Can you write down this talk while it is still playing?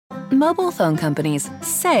Mobile phone companies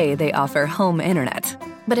say they offer home internet.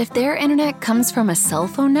 But if their internet comes from a cell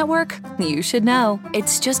phone network, you should know.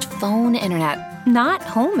 It's just phone internet, not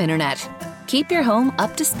home internet. Keep your home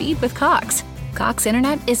up to speed with Cox. Cox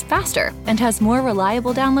internet is faster and has more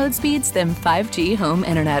reliable download speeds than 5G home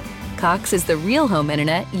internet. Cox is the real home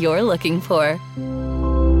internet you're looking for.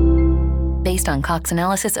 Based on Cox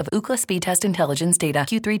analysis of Ookla speed test intelligence data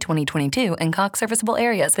Q3 2022 and Cox serviceable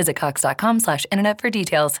areas. Visit cox.com/internet for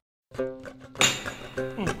details.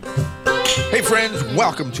 Hey friends,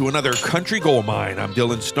 welcome to another Country Gold Mine. I'm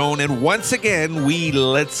Dylan Stone, and once again, we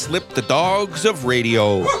let slip the dogs of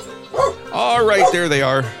radio. All right, there they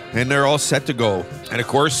are, and they're all set to go. And of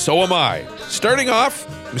course, so am I. Starting off,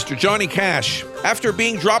 Mr. Johnny Cash. After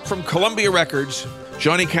being dropped from Columbia Records,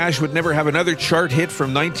 Johnny Cash would never have another chart hit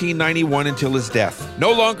from 1991 until his death.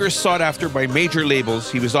 No longer sought after by major labels,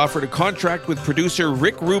 he was offered a contract with producer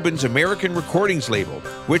Rick Rubin's American Recordings label,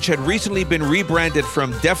 which had recently been rebranded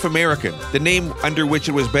from Def American, the name under which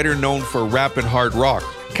it was better known for rap and hard rock.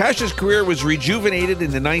 Cash's career was rejuvenated in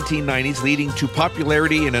the 1990s, leading to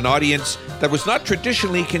popularity in an audience that was not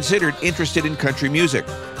traditionally considered interested in country music.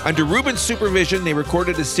 Under Rubin's supervision, they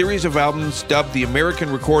recorded a series of albums dubbed the American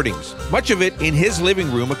Recordings, much of it in his living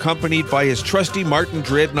room, accompanied by his trusty Martin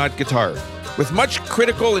Dreadnought guitar. With much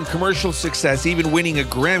critical and commercial success, even winning a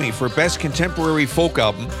Grammy for Best Contemporary Folk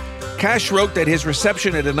Album, Cash wrote that his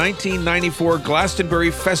reception at a 1994 Glastonbury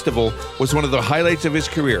Festival was one of the highlights of his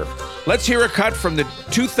career. Let's hear a cut from the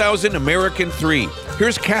 2000 American 3.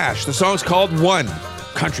 Here's Cash. The song's called One,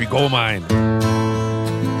 Country Gold Mine.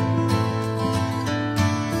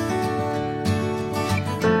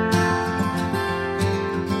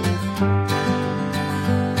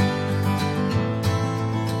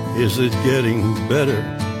 Is it getting better?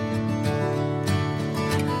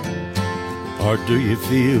 Or do you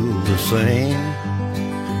feel the same?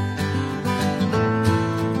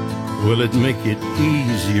 Will it make it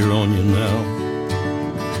easier on you now?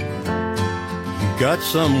 You got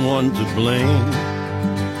someone to blame.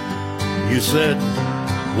 You said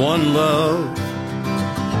one love,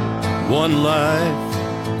 one life,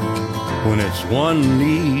 when it's one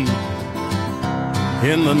need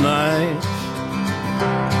in the night.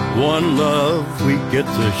 One love, we get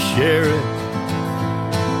to share it.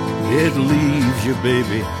 It leaves you,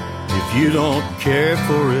 baby, if you don't care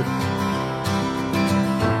for it.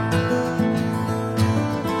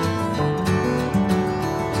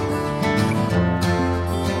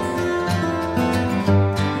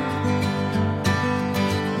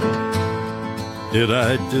 Did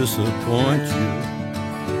I disappoint you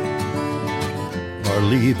or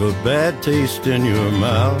leave a bad taste in your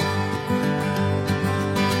mouth?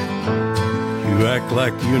 You act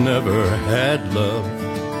like you never had love,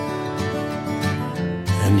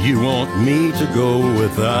 and you want me to go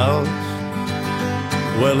without.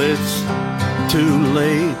 Well, it's too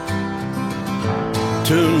late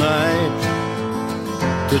tonight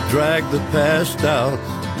to drag the past out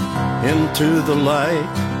into the light.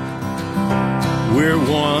 We're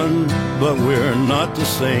one, but we're not the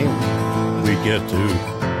same. We get to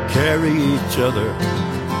carry each other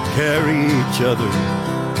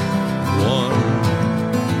one.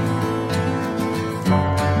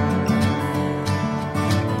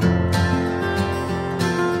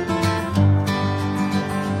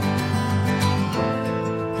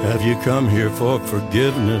 Have you come here for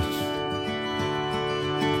forgiveness?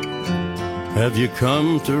 Have you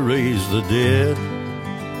come to raise the dead?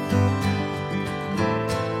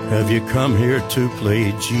 Have you come here to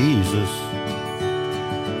play Jesus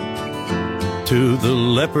to the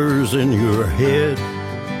lepers in your head?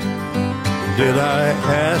 Did I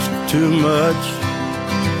ask too much,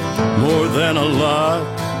 more than a lot?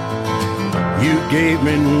 You gave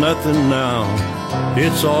me nothing now,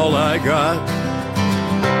 it's all I got.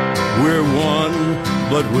 We're one,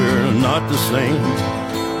 but we're not the same.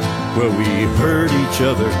 Well, we hurt each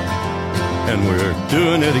other, and we're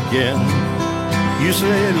doing it again. You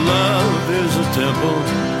say love is a temple,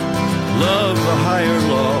 love the higher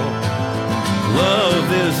law. Love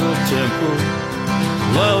is a temple,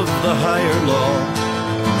 love the higher law.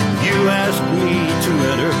 You ask me to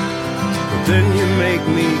enter, but then you make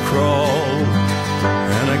me crawl.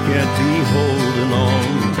 And I can't be holding on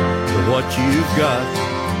to what you've got,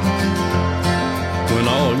 when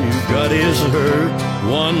all you've got is hurt.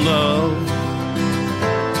 One love,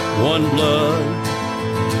 one blood,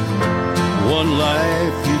 one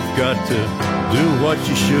life. You've got to do what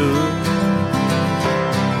you should.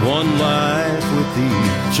 One life with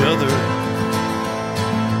each other,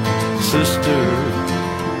 sisters,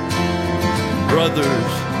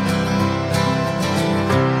 brothers.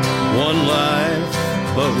 One life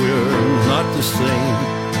but we're not the same.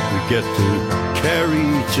 We get to carry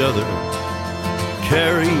each other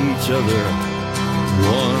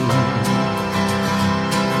one.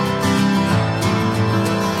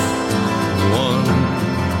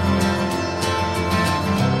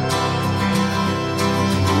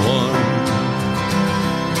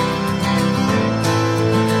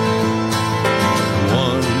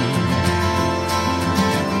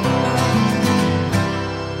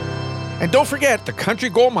 And don't forget, The Country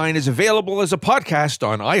Gold Mine is available as a podcast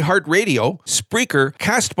on iHeartRadio, Spreaker,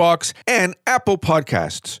 CastBox, and Apple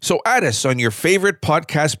Podcasts. So add us on your favorite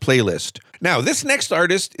podcast playlist. Now, this next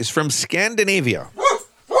artist is from Scandinavia.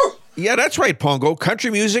 Yeah, that's right, Pongo.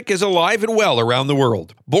 Country music is alive and well around the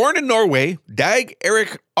world. Born in Norway, Dag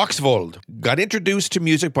Erik Oksvold got introduced to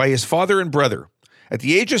music by his father and brother. At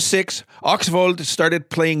the age of 6, Oksvold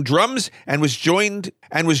started playing drums and was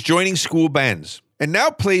joining school bands, and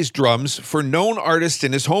now plays drums for known artists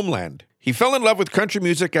in his homeland. He fell in love with country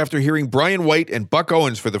music after hearing Brian White and Buck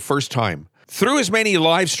Owens for the first time. Through his many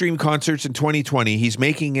live stream concerts in 2020, he's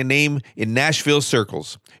making a name in Nashville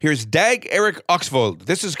circles. Here's Dag Erik Oksvold.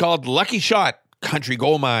 This is called Lucky Shot, Country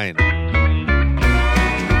Gold Mine. Well,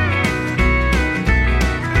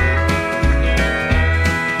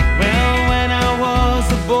 when I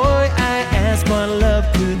was a boy, I asked what love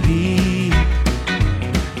could be.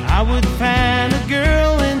 I would find a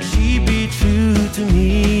girl and she'd be true to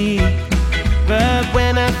me. But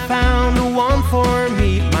when I found the one for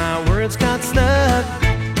me, my words got stuck.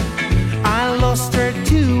 I lost her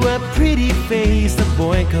to a pretty face, the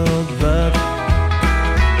boy called Buck.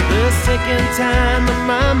 The second time my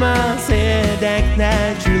mama said act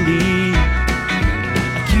naturally.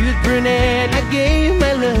 A cute brunette, I gave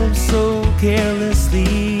my love so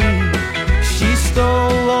carelessly. She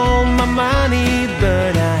stole all my money,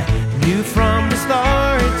 but I knew from the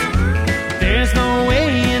start there's no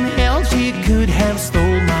way in hell she could have stole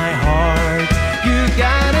my heart. You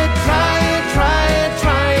gotta try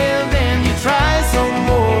it, then you try some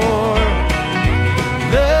more.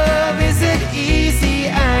 Love isn't easy,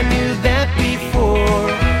 I knew that before.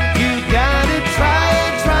 You gotta try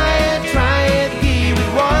it, give it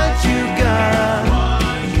what you got.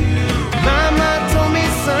 Mama told me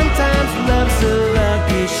sometimes love's a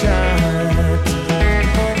lucky shot.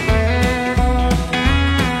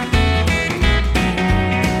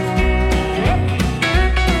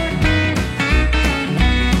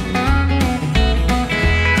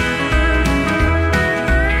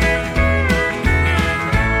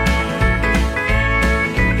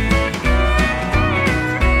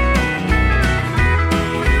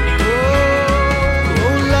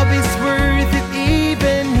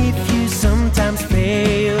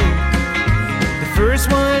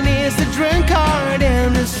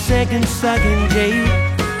 Second stuck in jail.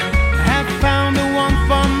 Have found the one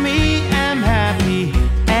for me. I'm happy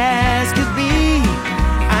as could be.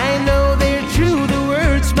 I know they're true, the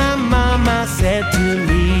words my mama said to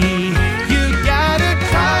me. You gotta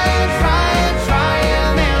try it,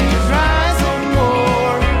 and then you try some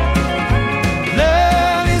more.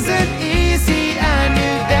 Love isn't easy, I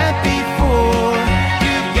knew that before.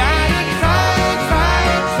 You gotta try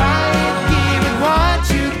it, give it what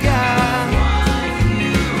you got.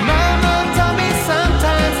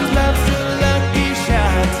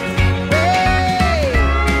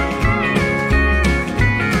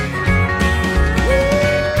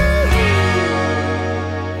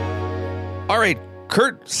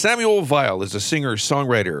 Kurt Samuel Weil is a singer,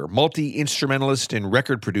 songwriter, multi-instrumentalist, and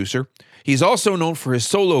record producer. He's also known for his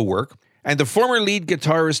solo work and the former lead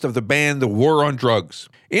guitarist of the band The War on Drugs.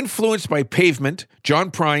 Influenced by Pavement, John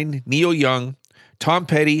Prine, Neil Young, Tom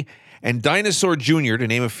Petty, and Dinosaur Jr., to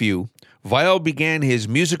name a few, Weil began his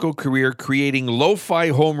musical career creating lo-fi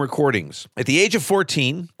home recordings. At the age of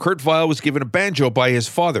 14, Kurt Weil was given a banjo by his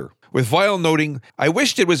father, with Weil noting, "I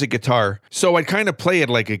wished it was a guitar, so I'd kind of play it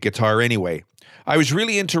like a guitar anyway. I was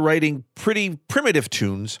really into writing pretty primitive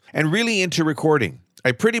tunes and really into recording.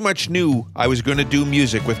 I pretty much knew I was going to do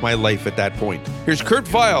music with my life at that point." Here's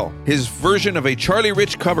Kurt Weil, his version of a Charlie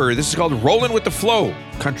Rich cover. This is called Rollin' with the Flow,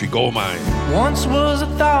 Country Gold Mine. Once was a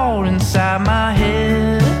thought inside my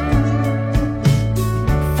head.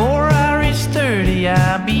 Before I reached 30,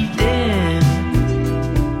 I'd be dead.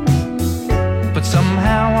 But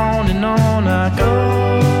somehow on and on I go.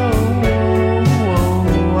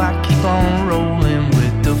 I keep on rolling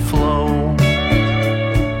with the flow.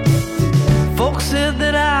 Folks said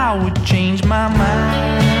that I would change my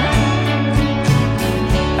mind.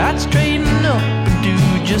 I'd straighten up and do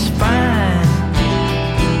just fine.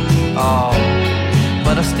 Oh,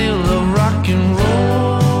 but I still love rock and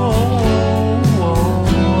roll.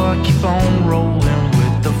 I keep on rolling with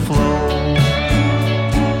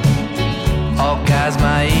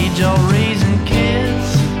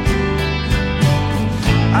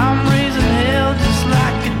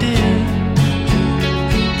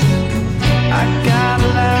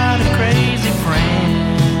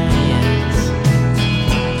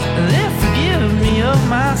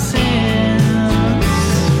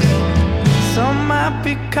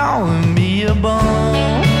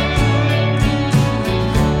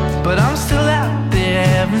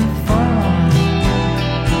having fun.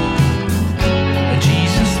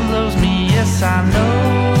 Jesus loves me, yes I know.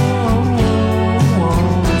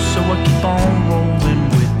 So I keep on rolling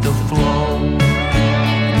with the flow.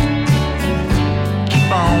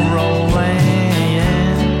 Keep on rolling.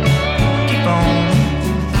 Keep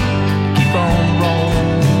on rolling.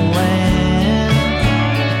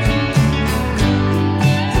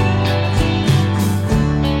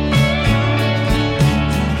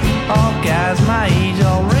 All guys my age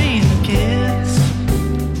all raising kids.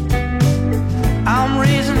 I'm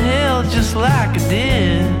raising hell just like I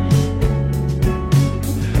did.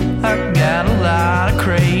 I got a lot of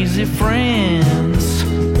crazy friends.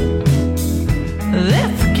 They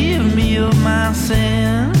forgive me of my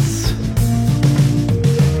sins.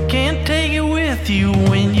 Can't take it with you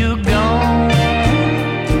when you're gone,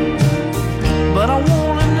 but I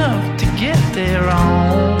want enough to get there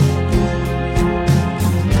on.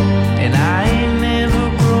 And I ain't never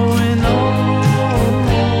growing old,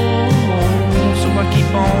 so I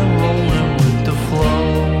keep on rolling with the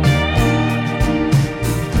flow.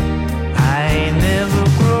 I ain't never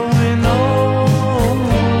growing old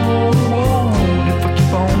if I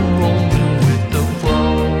keep on rolling with the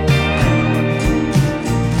flow.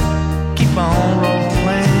 Keep on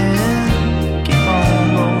rolling, keep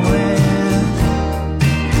on rolling,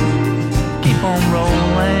 keep on rolling.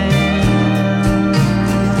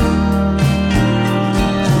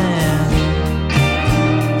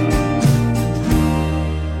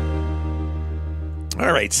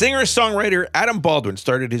 All right, singer-songwriter Adam Baldwin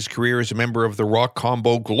started his career as a member of the rock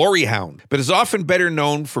combo Glory Hound, but is often better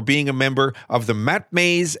known for being a member of the Matt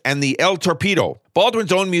Mays and the El Torpedo.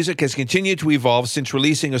 Baldwin's own music has continued to evolve since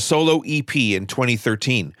releasing a solo EP in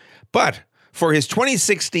 2013. But for his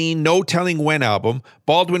 2016 No Telling When album,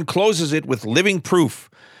 Baldwin closes it with Living Proof,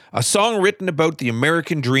 a song written about the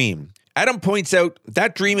American dream. Adam points out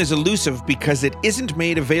that dream is elusive because it isn't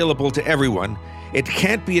made available to everyone. It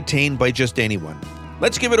can't be attained by just anyone.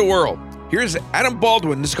 Let's give it a whirl. Here's Adam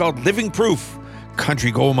Baldwin. It's called Living Proof, Country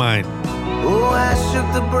Gold Mine. Oh, I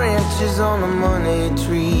shook the branches on the money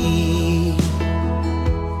tree,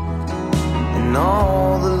 and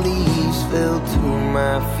all the leaves fell to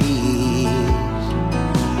my feet.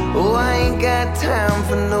 Oh, I ain't got time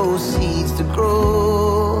for no seeds to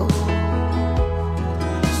grow,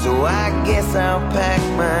 so I guess I'll pack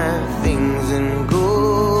my things and go.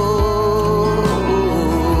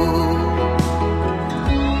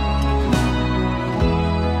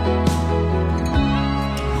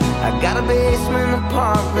 I got a basement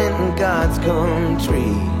apartment in God's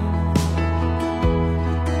country.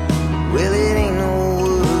 Well, it ain't no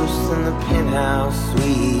worse than the penthouse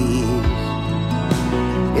suite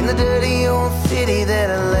in the dirty old city that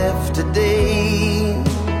I left today.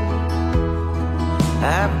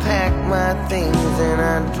 I packed my things and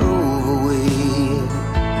I drove away.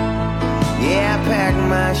 Yeah, I packed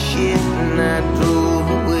my shit and I drove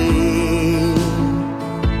away.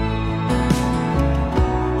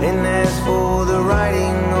 And as for the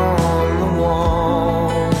writing on the wall,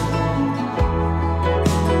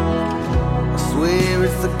 I swear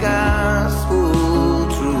it's the gospel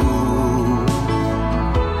truth.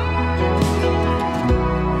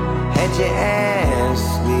 Had you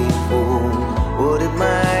asked me for what it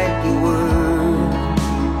might be worth,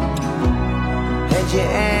 had you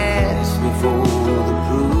asked me for the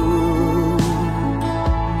proof,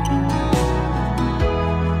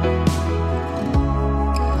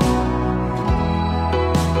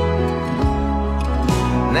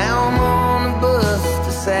 now I'm on a bus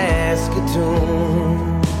to Saskatoon.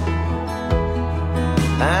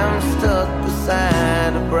 I'm stuck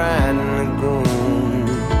beside a bride and a groom.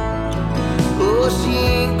 Oh, she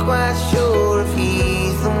ain't quite sure if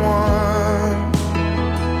he's the one.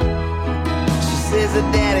 She says her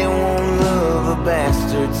daddy won't love a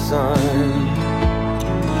bastard son.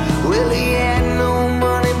 Well, he had no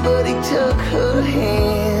money, but he took her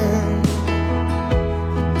hand,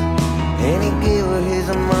 and he gave her his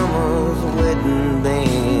mama's wedding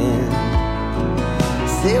band.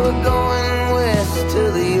 Say we're going west to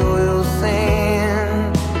the oil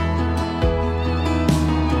sand.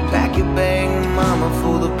 Pack your bag, mama,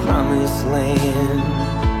 for the promised land.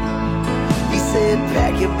 He said,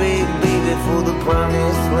 pack your bag, baby, for the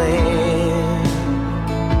promised land.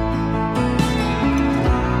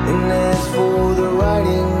 And as for the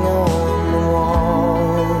writing on the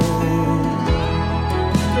wall,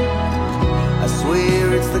 I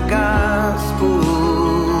swear it's the gospel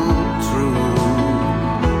truth.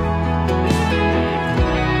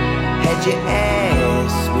 Had you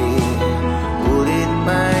asked me what it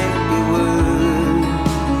might be worth,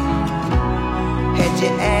 had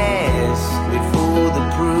you asked me for the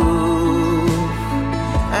proof,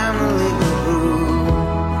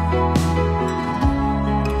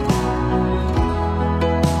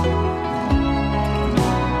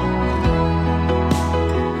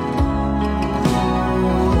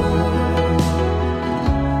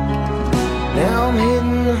 I'm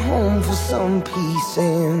heading home for some peace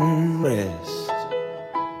and rest.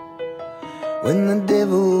 When the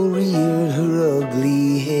devil reared her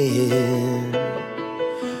ugly head,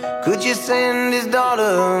 could you send his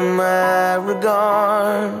daughter my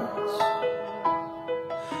regards?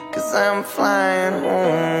 'Cause I'm flying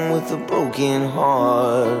home with a broken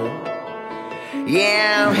heart.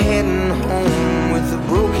 Yeah, I'm heading home with a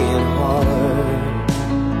broken heart.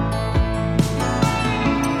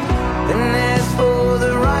 And as for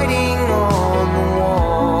the writing on the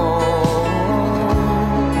wall,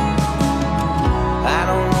 I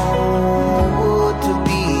don't know what to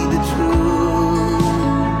be the truth.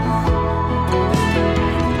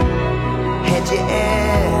 Had you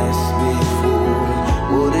asked before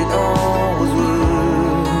what it all was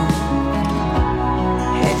worth?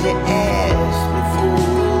 Had you asked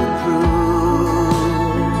before the proof?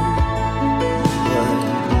 But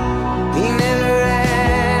he never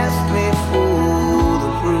asked me for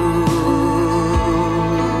the proof.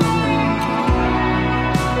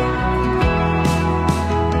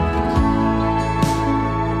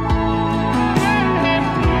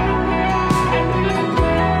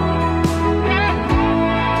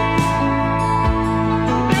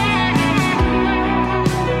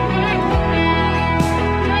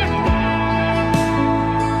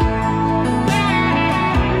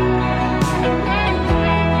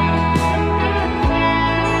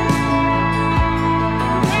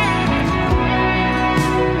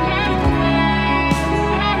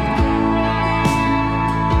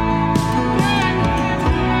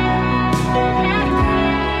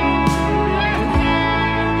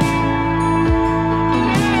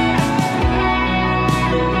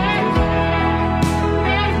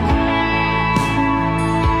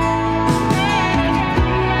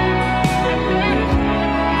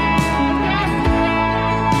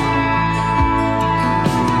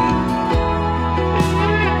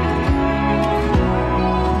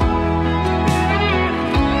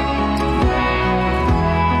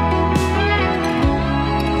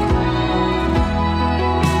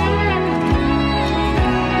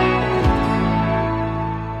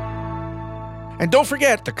 And don't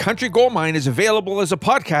forget, The Country Gold Mine is available as a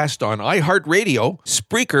podcast on iHeartRadio,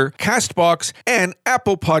 Spreaker, CastBox, and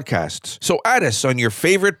Apple Podcasts. So add us on your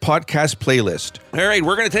favorite podcast playlist. All right,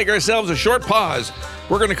 we're going to take ourselves a short pause.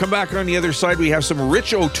 We're going to come back on the other side. We have some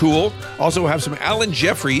Rich O'Toole, also have some Alan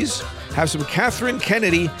Jeffries, have some Catherine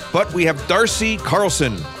Kennedy, but we have Darcy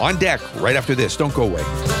Carlson on deck right after this. Don't go away.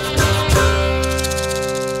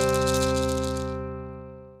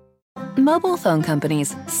 Mobile phone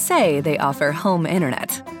companies say they offer home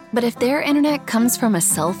internet. But if their internet comes from a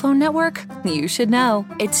cell phone network, you should know.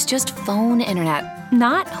 It's just phone internet,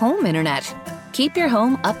 not home internet. Keep your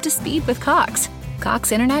home up to speed with Cox.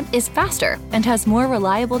 Cox internet is faster and has more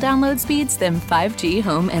reliable download speeds than 5G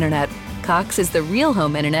home internet. Cox is the real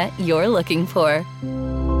home internet you're looking for.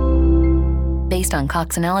 Based on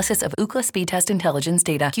Cox analysis of Ookla speed test intelligence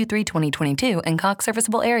data Q3 2022 and Cox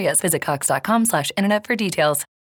serviceable areas, visit cox.com/internet for details.